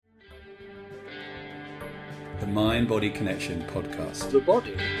the Mind Body Connection podcast. The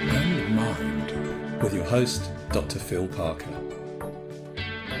body and mind. With your host, Dr. Phil Parker.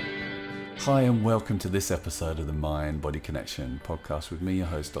 Hi and welcome to this episode of the Mind Body Connection podcast with me, your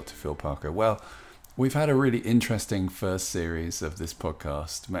host, Dr. Phil Parker. Well, we've had a really interesting first series of this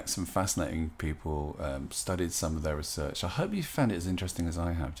podcast, met some fascinating people, studied some of their research. I hope you found it as interesting as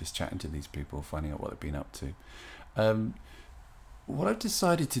I have, just chatting to these people, finding out what they've been up to. What I've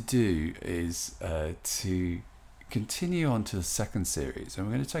decided to do is to continue on to the second series, and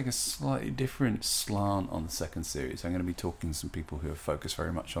we're going to take a slightly different slant on the second series. I'm going to be talking to some people who are focused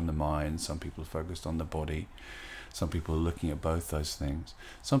very much on the mind, some people are focused on the body, some people are looking at both those things,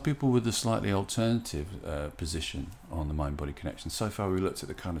 some people with a slightly alternative position on the mind-body connection. So far we looked at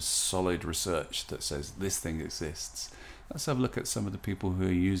the kind of solid research that says this thing exists. Let's have a look at some of the people who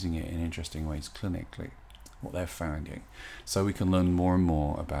are using it in interesting ways clinically, what they're finding, so we can learn more and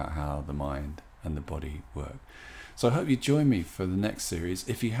more about how the mind and the body work. So I hope you join me for the next series.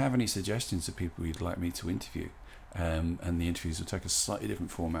 If you have any suggestions of people you'd like me to interview, and the interviews will take a slightly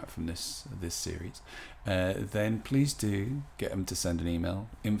different format from this series, then please do get them to send an email,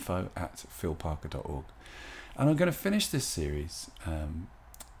 info@philparker.org. And I'm going to finish this series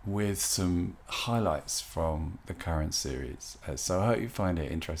with some highlights from the current series. So I hope you find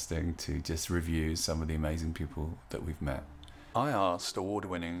it interesting to just review some of the amazing people that we've met. I asked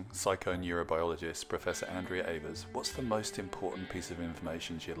award-winning psychoneurobiologist Professor Andrea Avers, what's the most important piece of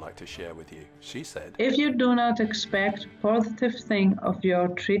information she'd like to share with you? She said, if you do not expect positive thing of your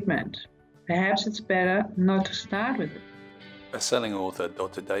treatment, perhaps it's better not to start with it. Best-selling author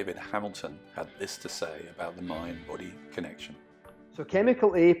Dr. David Hamilton had this to say about the mind-body connection. So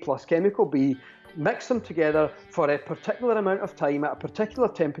chemical A plus chemical B, mix them together for a particular amount of time at a particular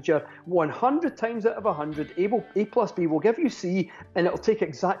temperature. 100 times out of 100, A plus B will give you C, and it'll take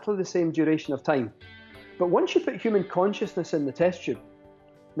exactly the same duration of time. But once you put human consciousness in the test tube,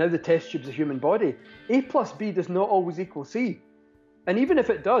 now the test tube's a human body, A plus B does not always equal C. And even if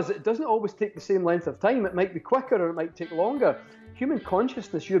it does, it doesn't always take the same length of time. It might be quicker or it might take longer. Human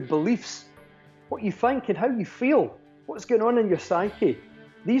consciousness, your beliefs, what you think and how you feel, what's going on in your psyche,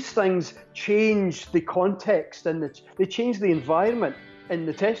 these things change the context and they change the environment in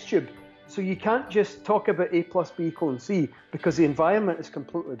the test tube. So you can't just talk about A plus B equals C, because the environment is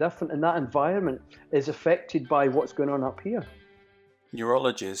completely different, and that environment is affected by what's going on up here.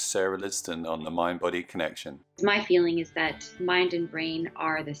 Neurologist Sarah Lidston on the mind-body connection. My feeling is that mind and brain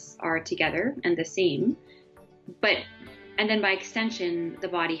are together and the same, and then by extension, the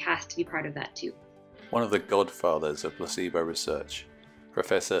body has to be part of that too. One of the godfathers of placebo research,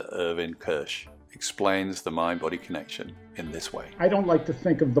 Professor Irvin Kirsch, explains the mind-body connection in this way. I don't like to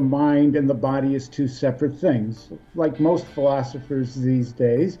think of the mind and the body as two separate things. Like most philosophers these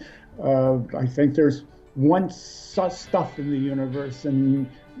days, I think there's one stuff in the universe, and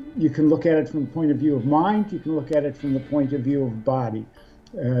you can look at it from the point of view of mind, you can look at it from the point of view of body.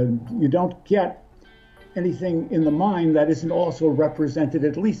 You don't get anything in the mind that isn't also represented,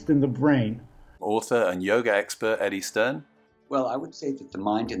 at least in the brain. Author and yoga expert Eddie Stern. Well, I would say that the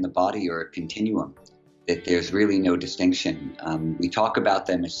mind and the body are a continuum, that there's really no distinction. We talk about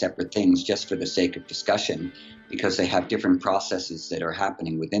them as separate things just for the sake of discussion, because they have different processes that are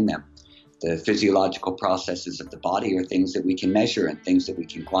happening within them. The physiological processes of the body are things that we can measure and things that we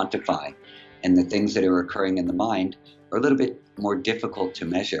can quantify, and the things that are occurring in the mind are a little bit more difficult to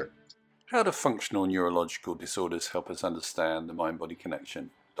measure. How do functional neurological disorders help us understand the mind-body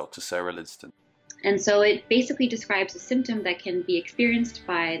connection? Dr. Sarah Lidston. And so it basically describes a symptom that can be experienced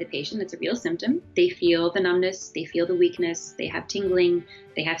by the patient. It's a real symptom. They feel the numbness, they feel the weakness, they have tingling,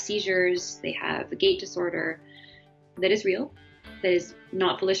 they have seizures, they have a gait disorder that is real, that is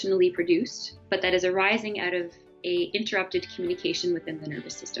not volitionally produced, but that is arising out of an interrupted communication within the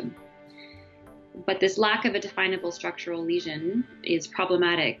nervous system. But this lack of a definable structural lesion is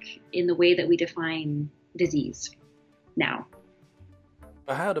problematic in the way that we define disease now.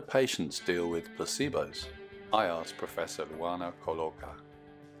 How do patients deal with placebos? I asked Professor Luana Coloca.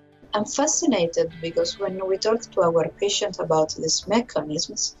 I'm fascinated because when we talk to our patients about these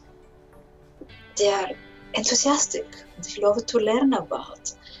mechanisms, they are enthusiastic. They love to learn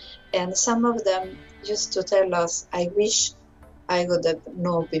about. And some of them used to tell us, I wish I would have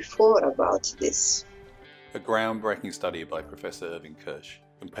known before about this. A groundbreaking study by Professor Irvin Kirsch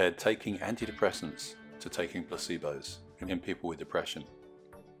compared taking antidepressants to taking placebos in people with depression.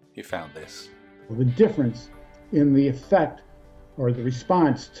 He found this. The difference in the effect or the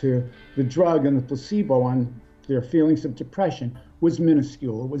response to the drug and the placebo on their feelings of depression was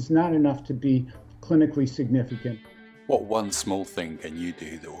minuscule. It was not enough to be clinically significant. What one small thing can you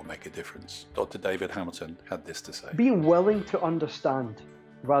do that will make a difference? Dr. David Hamilton had this to say. Being willing to understand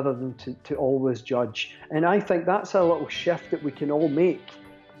rather than to always judge. And I think that's a little shift that we can all make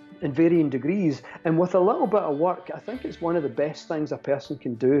in varying degrees. And with a little bit of work, I think it's one of the best things a person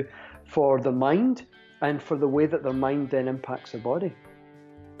can do for the mind and for the way that their mind then impacts their body.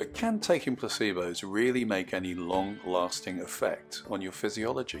 But can taking placebos really make any long-lasting effect on your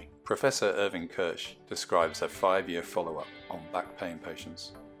physiology? Professor Irving Kirsch describes a 5-year follow-up on back pain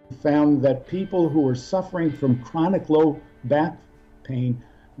patients. Found that people who were suffering from chronic low back pain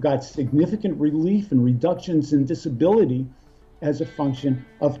got significant relief and reductions in disability as a function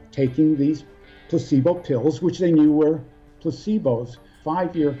of taking these placebo pills, which they knew were placebos.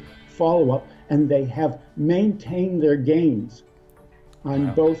 5-year follow-up, and they have maintained their gains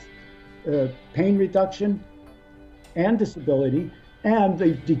on both pain reduction and disability, and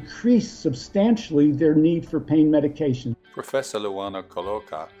they've decreased substantially their need for pain medication. Professor Luana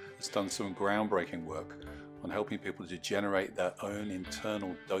Coloca has done some groundbreaking work on helping people to generate their own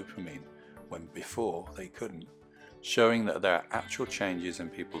internal dopamine when before they couldn't, showing that there are actual changes in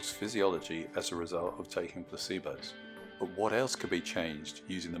people's physiology as a result of taking placebos. But what else could be changed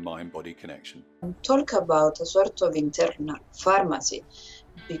using the mind-body connection? Talk about a sort of internal pharmacy,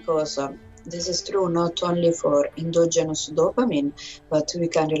 because this is true not only for endogenous dopamine, but we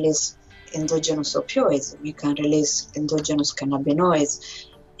can release endogenous opioids, we can release endogenous cannabinoids,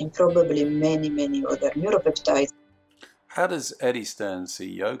 and probably many other neuropeptides. How does Eddie Stern see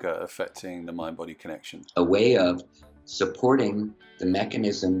yoga affecting the mind-body connection? A way of supporting the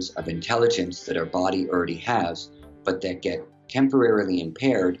mechanisms of intelligence that our body already has, but that get temporarily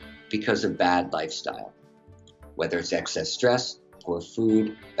impaired because of bad lifestyle. Whether it's excess stress, poor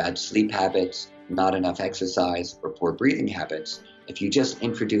food, bad sleep habits, not enough exercise, or poor breathing habits, if you just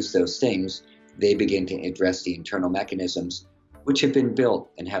introduce those things, they begin to address the internal mechanisms which have been built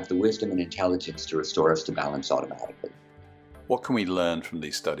and have the wisdom and intelligence to restore us to balance automatically. What can we learn from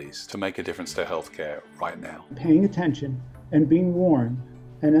these studies to make a difference to healthcare right now? Paying attention and being warm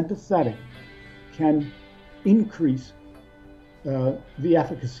and empathetic can increase the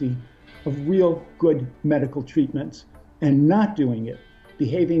efficacy of real good medical treatments, and not doing it,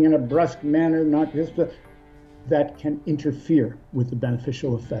 behaving in a brusque manner, not just that can interfere with the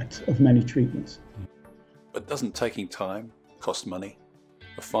beneficial effects of many treatments. But doesn't taking time cost money?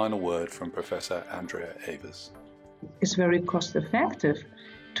 A final word from Professor Andrea Evers. It's very cost effective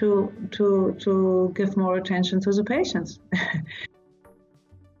to give more attention to the patients.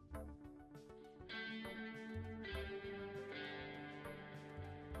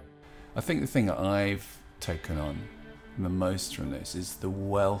 I think the thing that I've taken on the most from this is the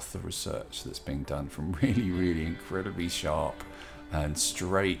wealth of research that's being done from really incredibly sharp and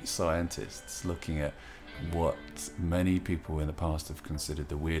straight scientists looking at what many people in the past have considered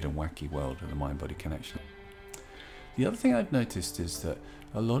the weird and wacky world of the mind-body connection. The other thing I've noticed is that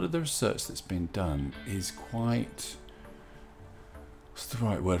a lot of the research that's been done is quite, what's the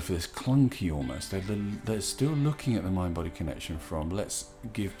right word for this, clunky almost. They're still looking at the mind-body connection from let's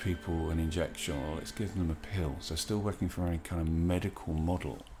give people an injection or let's give them a pill. So still working from any kind of medical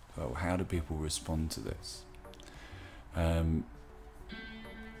model. So how do people respond to this?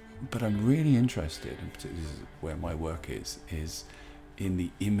 But I'm really interested, and particularly this is where my work is in the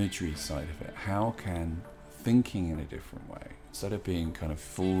imagery side of it. How can thinking in a different way, instead of being kind of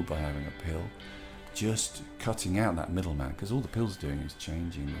fooled by having a pill, just cutting out that middleman, because all the pill's doing is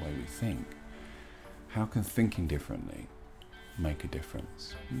changing the way we think. How can thinking differently make a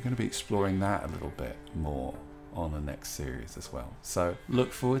difference? I'm going to be exploring that a little bit more on the next series as well. So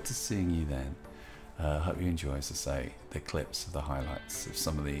look forward to seeing you then. Hope you enjoy, as I say, the clips of the highlights of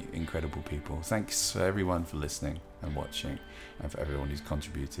some of the incredible people. Thanks for everyone for listening and watching, and for everyone who's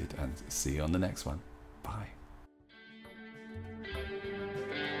contributed, and see you on the next one. Bye.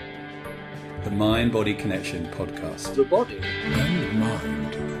 The Mind-Body Connection podcast. The body And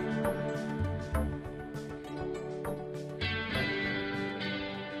mind.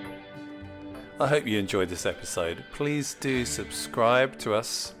 I hope you enjoyed this episode. Please do subscribe to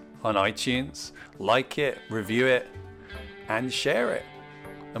us on iTunes, like it, review it, and share it.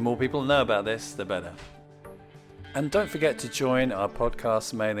 The more people know about this, the better. And don't forget to join our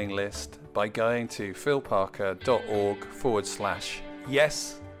podcast mailing list by going to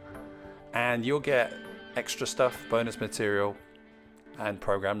philparker.org/yes, and you'll get extra stuff, bonus material, and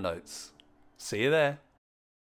program notes. See you there.